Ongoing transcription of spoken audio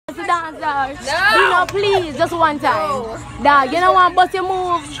dance, dog. No. Do not please, just one time. No. Dog, you don't want to bust your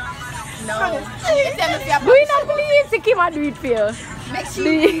move. No. Do it not please, see Kim do it for you. Make sure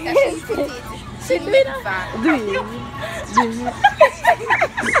Do you it. She do it. Do it. Do it.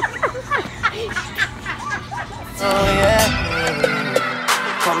 Oh yeah.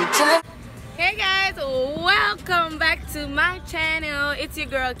 Come to Hey guys, welcome back to my channel. It's your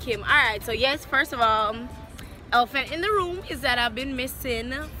girl Kim. Alright, so yes, first of all, elephant in the room is that I've been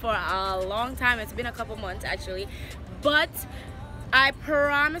missing for a long time. It's been a couple months actually, but I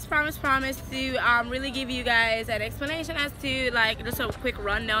promise to really give you guys an explanation as to, like, just a quick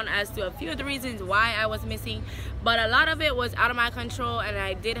rundown as to a few of the reasons why I was missing. But a lot of it was out of my control, and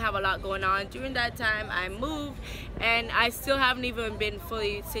I did have a lot going on during that time. I moved, and I still haven't even been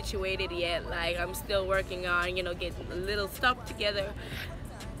fully situated yet. Like, I'm still working on, you know, getting a little stuff together.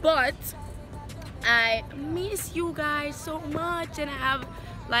 But I miss you guys so much, and I have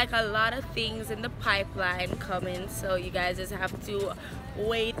like a lot of things in the pipeline coming, so you guys just have to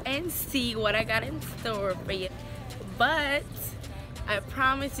wait and see what I got in store for you. But I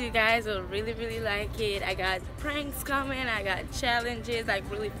promise you guys will really like it. I got pranks coming, I got challenges, like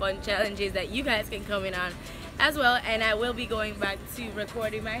really fun challenges that you guys can come in on as well. And I will be going back to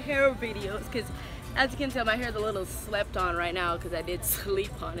recording my hair videos, because as you can tell, my hair is a little slept on right now because I did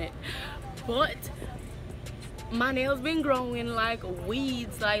sleep on it. But my nails been growing like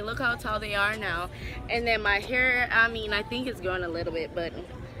weeds. Like, look how tall they are now. And then my hair, I mean, I think it's growing a little bit, but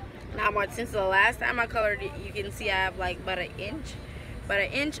not much. Since the last time I colored it, you can see I have like about an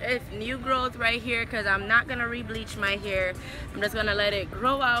inch of new growth right here, because I'm not gonna re-bleach my hair. I'm just gonna let it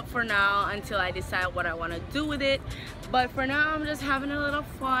grow out for now until I decide what I want to do with it. But for now, I'm just having a little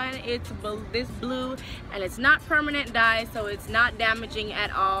fun. It's this blue, and it's not permanent dye, so it's not damaging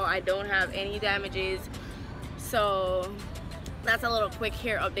at all. I don't have any damages. So that's a little quick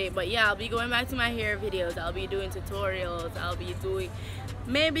hair update. But yeah, I'll be going back to my hair videos. I'll be doing tutorials. I'll be doing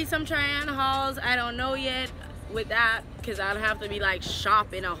maybe some try-on hauls. I don't know yet with that, because I'll have to be like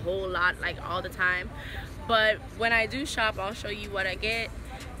shopping a whole lot, like all the time. But when I do shop, I'll show you what I get.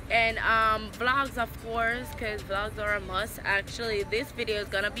 And vlogs, of course, because vlogs are a must. Actually, this video is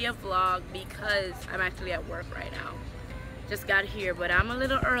gonna be a vlog because I'm actually at work right now. Just got here, but I'm a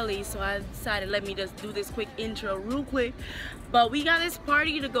little early, so I decided let me just do this quick intro real quick. But we got this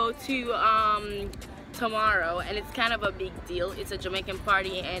party to go to tomorrow, and it's kind of a big deal. It's a Jamaican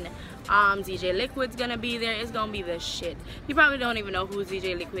party, and DJ Liquid's gonna be there. It's gonna be the shit. You probably don't even know who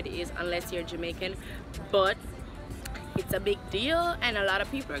DJ Liquid is unless you're Jamaican, but it's a big deal, and a lot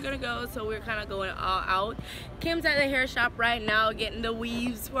of people are gonna go, so we're kind of going all out. Kim's at the hair shop right now getting the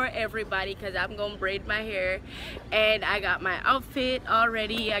weaves for everybody, because I'm gonna braid my hair. And I got my outfit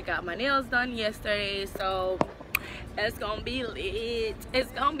already. I got my nails done yesterday, so it's gonna be lit.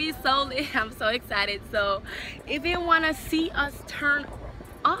 It's gonna be so lit. I'm so excited. So if you want to see us turn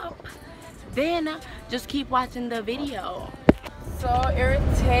up, then just keep watching the video. So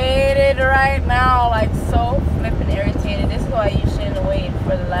irritated right now, like so flipping irritated. This is why you shouldn't wait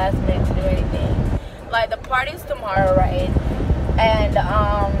for the last minute to do anything. Like, the party's tomorrow, right? And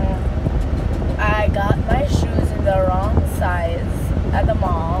I got my shoes in the wrong size at the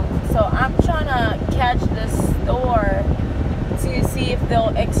mall, so I'm trying to catch the store to see if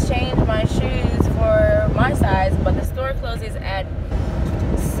they'll exchange my shoes for my size. But the store closes at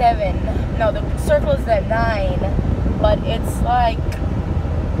 7. No, the store closes at 9. But it's like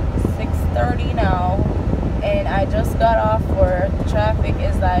 6:30 now, and I just got off work. The traffic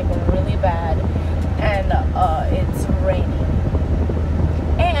is like really bad, and it's raining.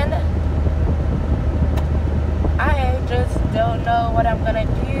 And I just don't know what I'm gonna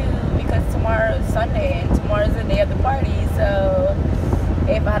do, because tomorrow is Sunday, and tomorrow's the day of the party. So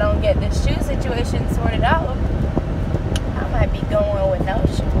if I don't get this shoe situation sorted out, I might be going with no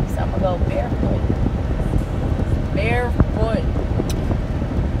shoes. I'm gonna go barefoot. Barefoot.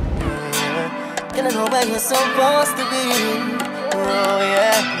 You know where you're supposed to be. Oh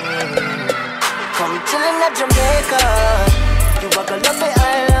yeah. Come chillin' at Jamaica. You walk along the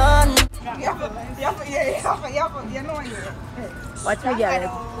island. Watch me get it.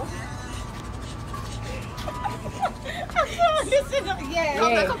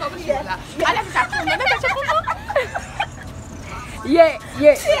 Yeah.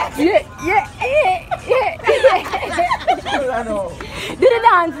 Do the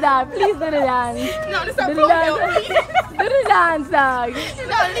dance, dog. Please do the dance. No, this is Do the dance. Do the dance, dog. Do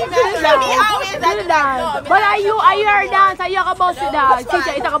the dance. But are you a dance? Are you a bossy dog?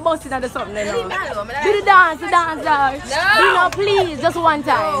 Teacher, it's a bossy dog or something. Do the dance, dog. No. Do not please, just one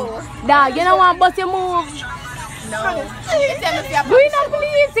time. Dog, you don't want to bust your move. No. Do you not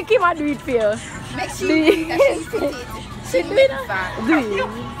please? See Kim do it for you. Make sure Do you you? that she's pretty. She do it. Do you?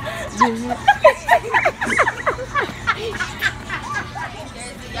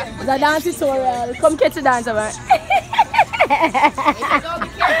 The dance tutorial. Come catch the dance, man.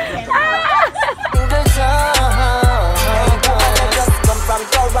 Just come from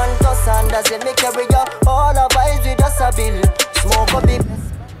Toronto, Sanders, and make carry you all the vibes with us a bill. Smoke a bit.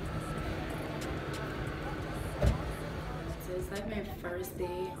 So it's like my first day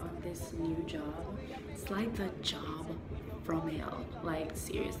on this new job. It's like the job from hell. Like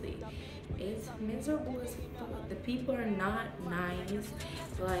seriously. It's miserable as fuck. The people are not nice.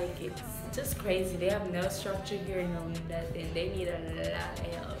 Like it's just crazy. They have no structure here, no nothing. They need a lot of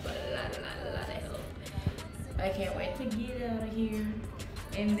help, a lot of help. I can't wait to get out of here.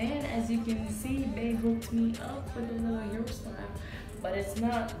 And then as you can see, they hooked me up with a little hairstyle, but it's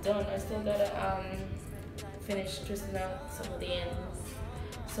not done. I still gotta finish twisting out some of the ends.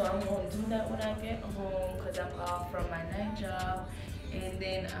 So I'm gonna do that when I get home because I'm off from my night job. And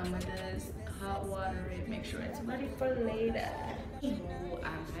then I'm gonna hot water it, make sure it's ready for later.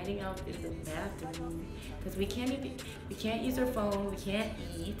 I'm hiding out in the bathroom because we can't use our phone, we can't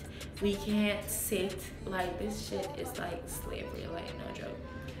eat, we can't sit. Like this shit is like slavery, like no joke.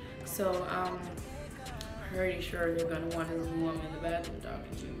 So I'm pretty sure they're gonna wonder who I'm in the bathroom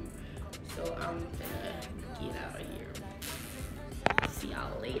talking to. So I'm gonna get out of here. See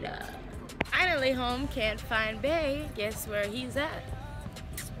y'all later. Finally home, can't find Bay. Guess where he's at?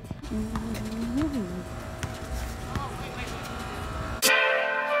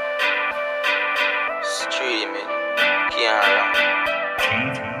 Street me, can't run.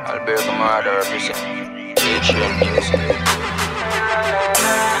 Alberta murder represent H.M. music.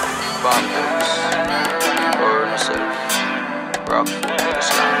 Bambus, burn yourself. Rock,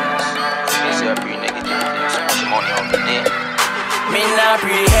 slams. This is a pre-negative thing, so much money on the day. Me nah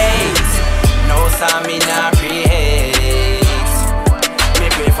pre-hate, no sir, me nah pre-hate. Me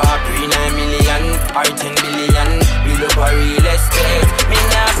pay for pre-9 million or 10 billion. We look for real estate. Me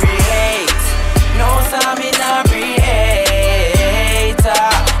nah pre-hate, no sir, me nah pre-hate.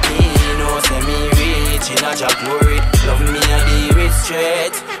 Me know say me rich in a job glory. Love me a the rich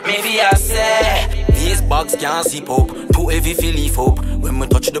straight. Maybe I say these bugs can't zip up. Too heavy fi leaf up when we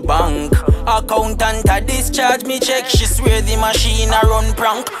touch the bank. Accountant a discharge me check. She swear the machine a run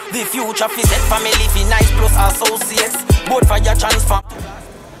prank. The future fi set family fi nice plus associates. Both for your transfer.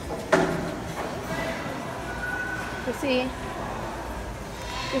 You see?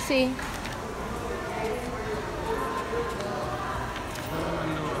 You see?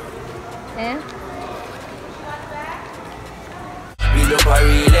 Eh? We look for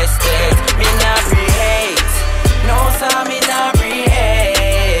real estate. Me nah pre-hate. No sir, me nah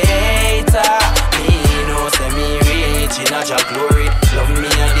pre-hate. Me know say me rich in a job glory. Love me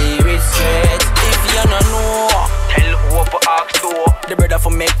a the rich straight. If you no know, tell who for ask to. The brother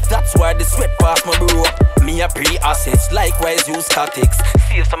for make, that's why the sweat pass my bro. Me a pre-assets, likewise use statics.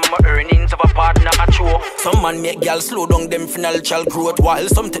 Save some of my earnings of a partner a show. Some man make girls slow down them financial growth, while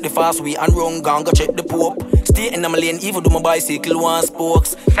some take the fast way and run gang go check the pope. Stay in my lane, even do my bicycle one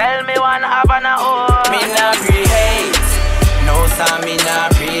spokes. Tell me one Havana oh. Me nah pre-hate, no sir, me nah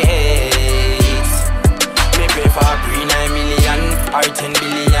pre-hate. Me pay for pre-9 million or 10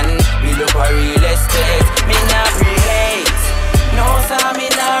 billion. We look for real estate. Me nah pre-hate, no sir, me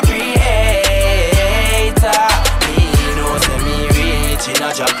nah pre-hate. Me know say me rich in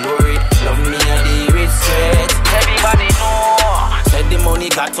a job glory. Love me a the rich straight. Everybody know. Said the money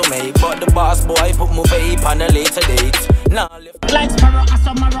got to make, but the boss boy put my vape on a later date. Now left like sparrow, a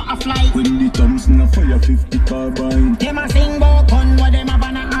summer, a fly. When the Thompson a fire 50 carbine. Them a sing about gun, what them a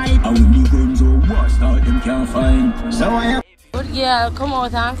banna hide. And when the guns are washed out, them can't find. So I am Good girl, come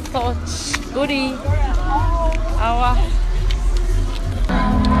out and touch. Goodie. Our.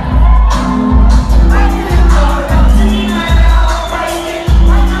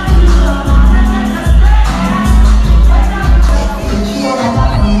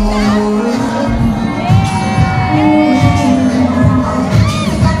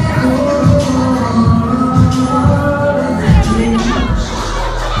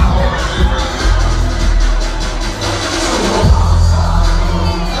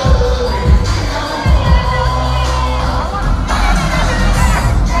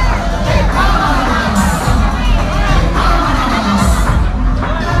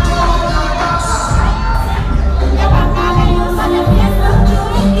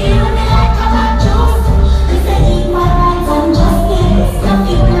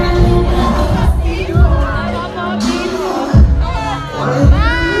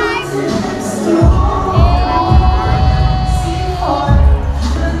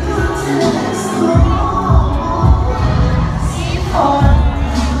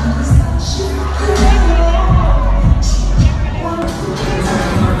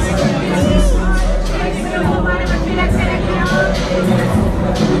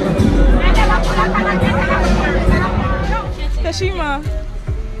 Kashima.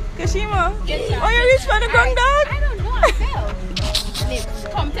 Kashima. Oh, you reached for the ground, dog? I don't know, I fell.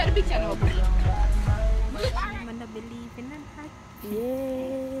 Come, take the picture now. I'm gonna believe in that.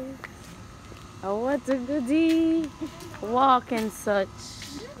 Yeah. Oh, what a goodie. Walk and such.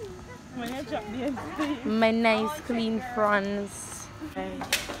 My nice clean fronts.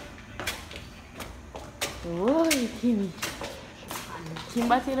 Whoa, Kimmy.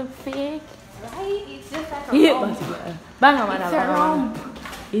 Kimberly look fake. Right? It's just like a Yeah, romp. bang It's a romp.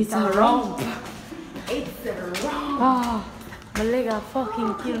 It's a romp. It's a romp. Oh, my leg are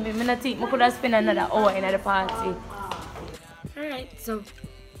fucking kill me. I think I could have spent another hour in the party. Alright, so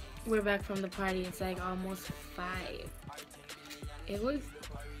we're back from the party. It's like almost 5. It was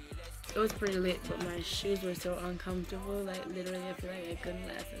pretty lit, but my shoes were so uncomfortable. Like literally, I feel like I couldn't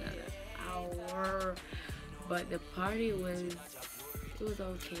last another hour. But the party was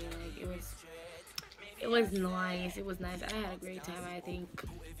okay. Like it was nice. It was nice. I had a great time. I think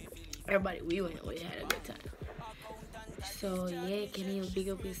everybody we went with had a good time. So yeah, Keneil, big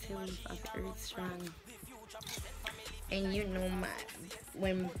up yourself after Earth Strong. And you know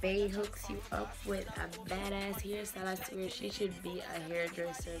when Bae hooks you up with a badass hairstyle, I swear she should be a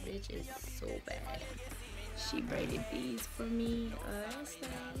hairdresser. Bitch is so bad. She braided these for me last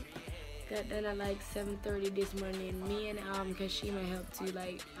night. Got done at like 7:30 this morning. Me and Kashima helped to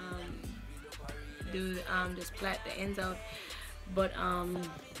like do just plait the ends off, but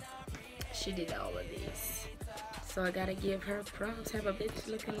she did all of these. So I gotta give her props. Have a bitch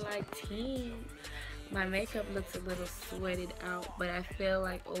looking like 10. My makeup looks a little sweated out, but I feel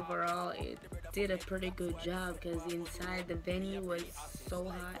like overall it did a pretty good job because inside the venue was so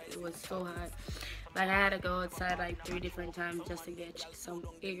hot. It was so hot. Like I had to go outside like 3 different times just to get some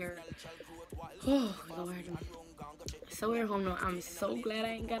air. Oh Lord. So we're home now. I'm so glad I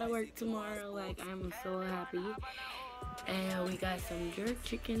ain't gotta work tomorrow. Like I'm so happy. And we got some jerk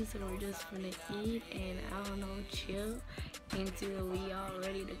chicken, so we're just gonna eat and I don't know, chill until we all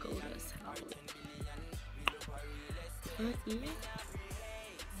ready to go to salad. But yeah.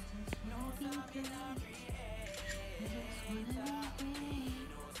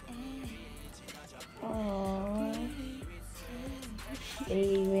 Aww.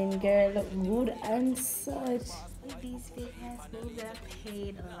 Even girl look good and such. These fake ass boobs that I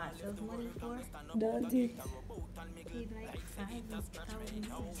paid a lot of money for. Don't it? Paid like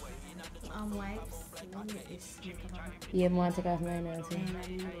 5,000 wipes. Yeah, I'm gonna take off my nails too. And I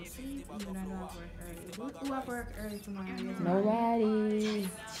need to go sleep even though I don't have work early. Who have work early tomorrow? Nobody.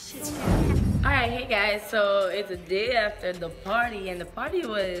 Alright, hey guys, so it's a day after the party and the party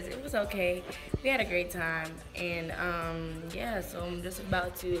was okay. We had a great time and yeah, so I'm just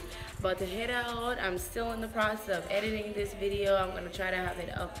about to head out. I'm still in the process of editing this video. I'm gonna try to have it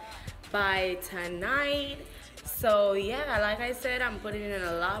up by tonight. So yeah, like I said, I'm putting in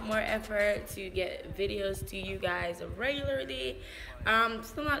a lot more effort to get videos to you guys regularly.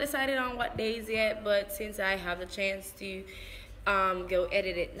 Still not decided on what days yet, but since I have the chance to go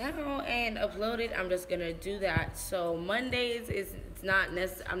edit it now and upload it, I'm just gonna do that. So Mondays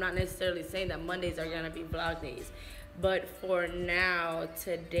I'm not necessarily saying that Mondays are gonna be vlog days, but for now,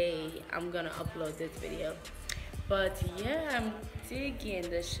 today I'm gonna upload this video. But yeah, I'm digging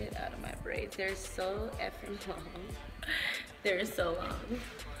the shit out of my braids. They're so effing long. They're so long.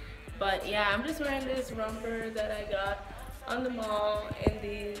 But yeah, I'm just wearing this romper that I got on the mall and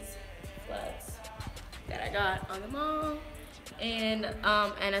these flats that I got on the mall. And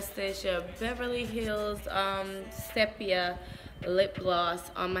Anastasia Beverly Hills Sepia lip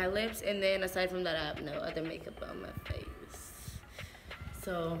gloss on my lips, and then aside from that I have no other makeup on my face.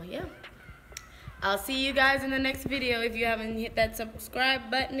 So yeah, I'll see you guys in the next video. If you haven't hit that subscribe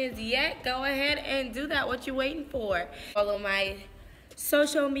button yet, go ahead and do that. What you waiting for? Follow my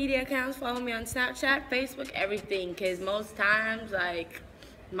social media accounts. Follow me on Snapchat, Facebook, everything, because most times like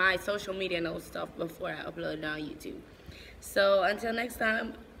my social media knows stuff before I upload it on YouTube. So until next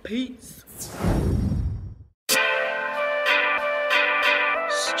time, peace.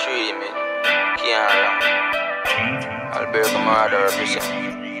 Streaming, can't run. I'll be a murderer, music.